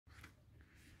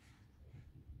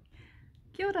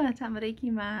Kia ora,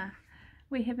 tamariki mā.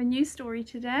 We have a new story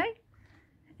today,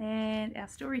 and our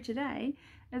story today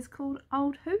is called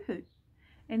Old Hoo Hoo,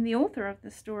 and the author of the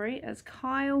story is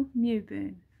Kyle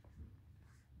Mewburn.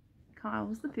 Kyle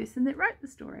was the person that wrote the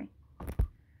story.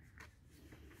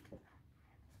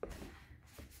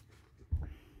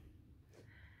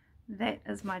 That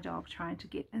is my dog trying to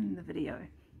get in the video.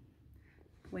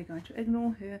 We're going to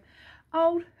ignore her.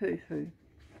 Old Hoo Hoo.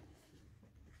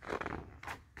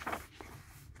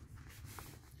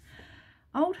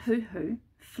 Old Hoo Hoo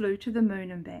flew to the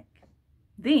moon and back,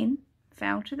 then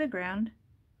fell to the ground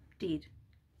dead.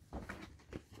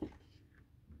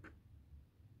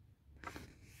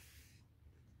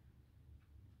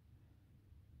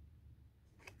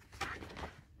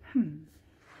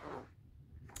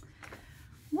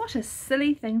 What a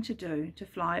silly thing to do, to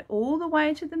fly all the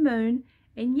way to the moon,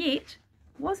 and yet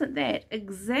wasn't that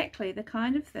exactly the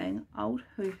kind of thing Old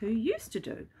Hoo Hoo used to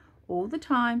do all the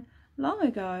time long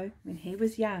ago when he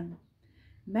was young?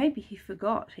 Maybe he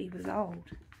forgot he was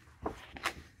old.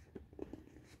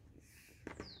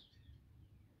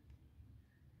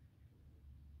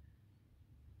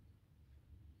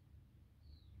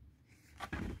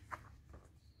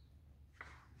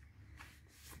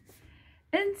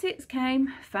 Insects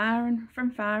came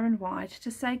from far and wide to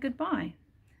say goodbye.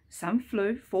 Some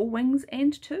flew 4 wings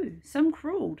and 2, some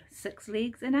crawled 6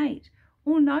 legs and 8,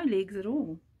 or no legs at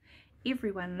all.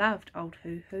 Everyone loved Old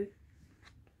Hoo Hoo.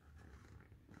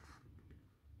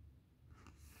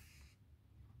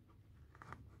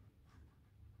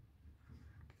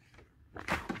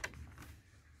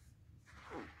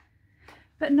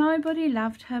 But nobody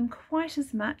loved him quite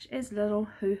as much as little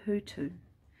Hoo Hoo too.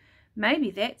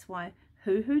 Maybe that's why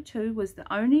Hoo Hoo too was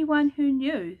the only one who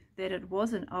knew that it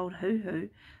wasn't Old Hoo Hoo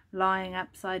lying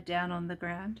upside down on the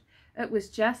ground. It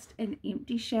was just an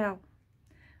empty shell.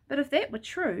 But if that were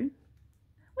true,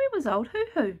 where was Old Hoo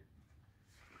Hoo?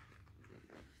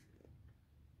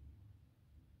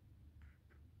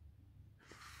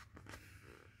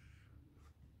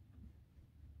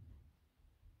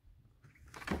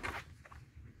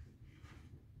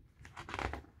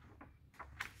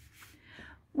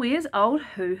 Where's Old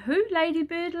Hoo Hoo?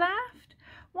 Ladybird laughed.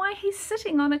 Why, he's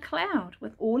sitting on a cloud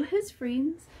with all his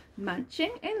friends,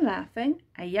 munching and laughing,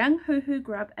 a young Hoo Hoo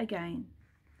grub again.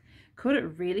 Could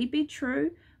it really be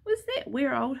true? Was that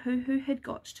where Old Hoo Hoo had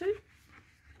got to?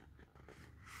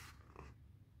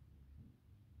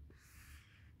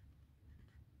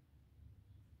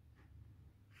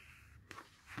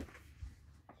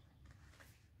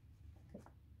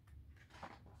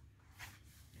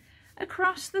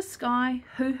 Across the sky,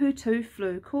 Hoo Hoo too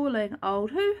flew, calling, Old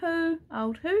Hoo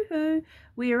Hoo,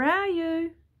 where are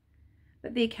you?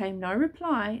 But there came no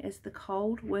reply as the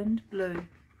cold wind blew.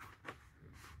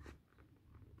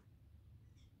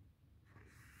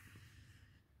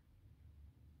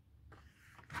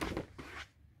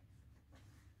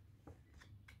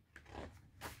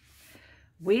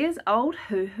 Where's Old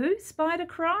Hoo Hoo? Spider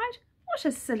cried. What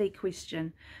a silly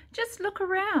question. Just look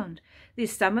around.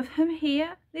 There's some of him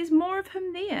here, there's more of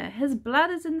him there. His blood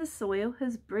is in the soil,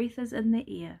 his breath is in the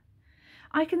air.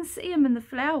 I can see him in the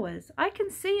flowers, I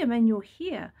can see him in your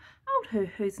hair. Old Hoo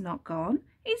Hoo's not gone,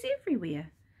 he's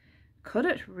everywhere. Could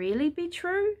it really be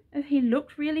true? If he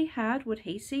looked really hard, would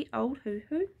he see Old Hoo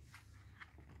Hoo?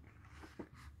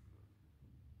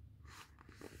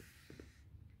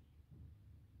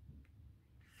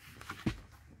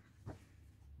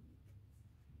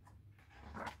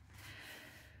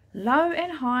 Low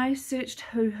and high searched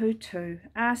Hoo Hoo too,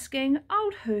 asking,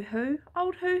 Old Hoo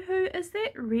Hoo, is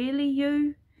that really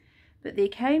you? But there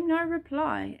came no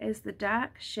reply as the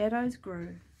dark shadows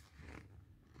grew.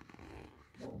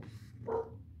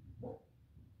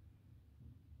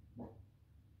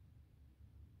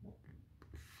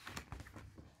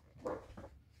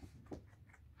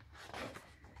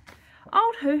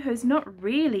 Old Hoo Hoo's not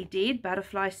really dead,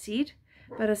 Butterfly said,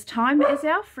 but his time as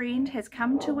our friend has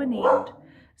come to an end.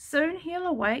 Soon he'll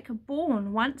awake,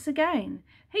 born once again.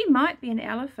 He might be an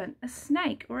elephant, a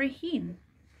snake, or a hen.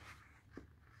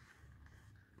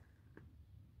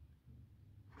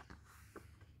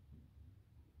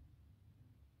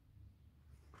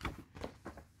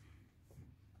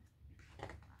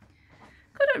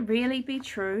 Could it really be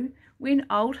true? When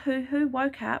Old Hoo Hoo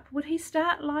woke up, would he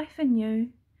start life anew?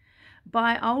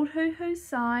 By Old Hoo Hoo's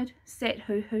side sat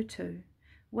Hoo Hoo too,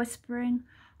 whispering,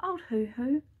 Old Hoo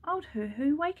Hoo,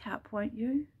 wake up, won't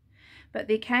you? But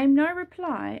there came no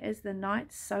reply as the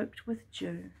night soaked with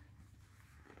dew.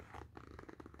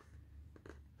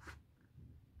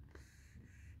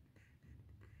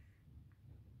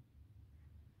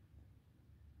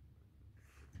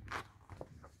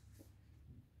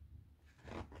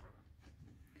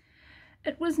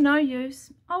 was no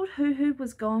use, old Hoo-Hoo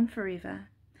was gone forever.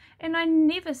 And I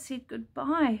never said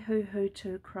goodbye, Hoo-Hoo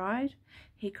too cried.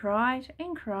 He cried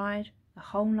and cried the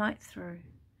whole night through.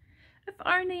 If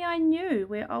only I knew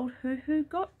where old Hoo-Hoo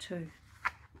got to.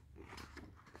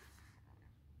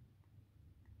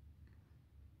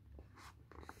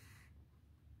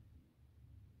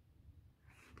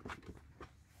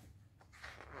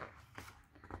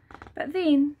 But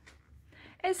then,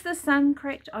 as the sun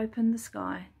cracked open the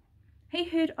sky, he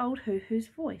heard old Hoo-Hoo's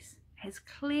voice, as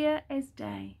clear as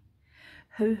day.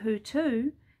 Hoo-Hoo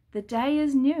too, the day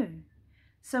is new,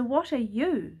 so what are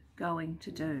you going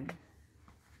to do?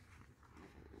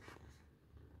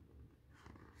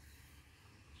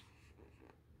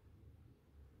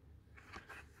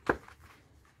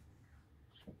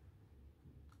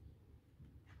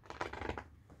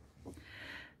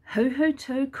 Hoo-Hoo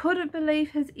too couldn't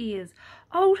believe his ears.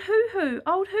 Old Hoo-Hoo,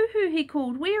 he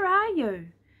called, where are you?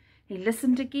 He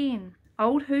listened again.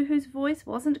 Old Hoo-Hoo's voice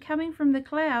wasn't coming from the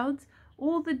clouds,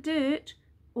 or the dirt,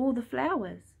 or the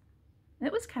flowers.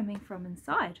 It was coming from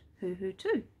inside Hoo-Hoo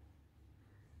too.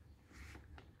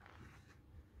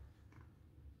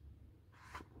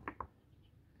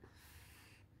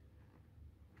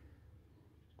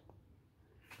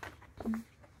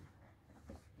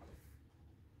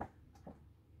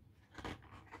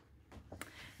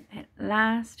 At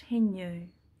last he knew.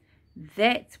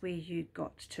 That's where you'd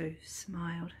got to,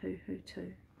 smiled Hoo-Hoo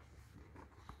too.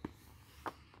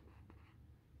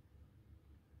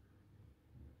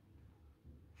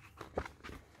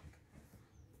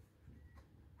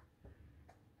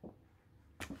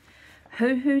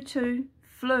 Hoo-Hoo too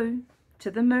flew to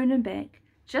the moon and back,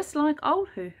 just like old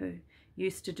Hoo-Hoo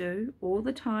used to do all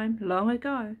the time long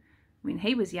ago when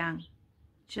he was young,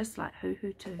 just like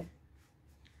Hoo-Hoo too.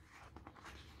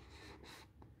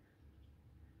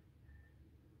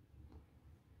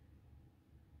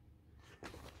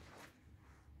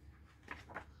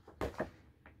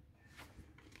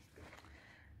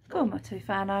 Ko motu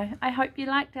whānau. I hope you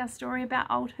liked our story about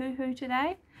old Hoo-Hoo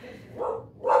today.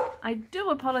 I do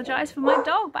apologise for my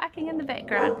dog barking in the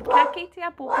background. Ka kite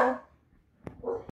a popo.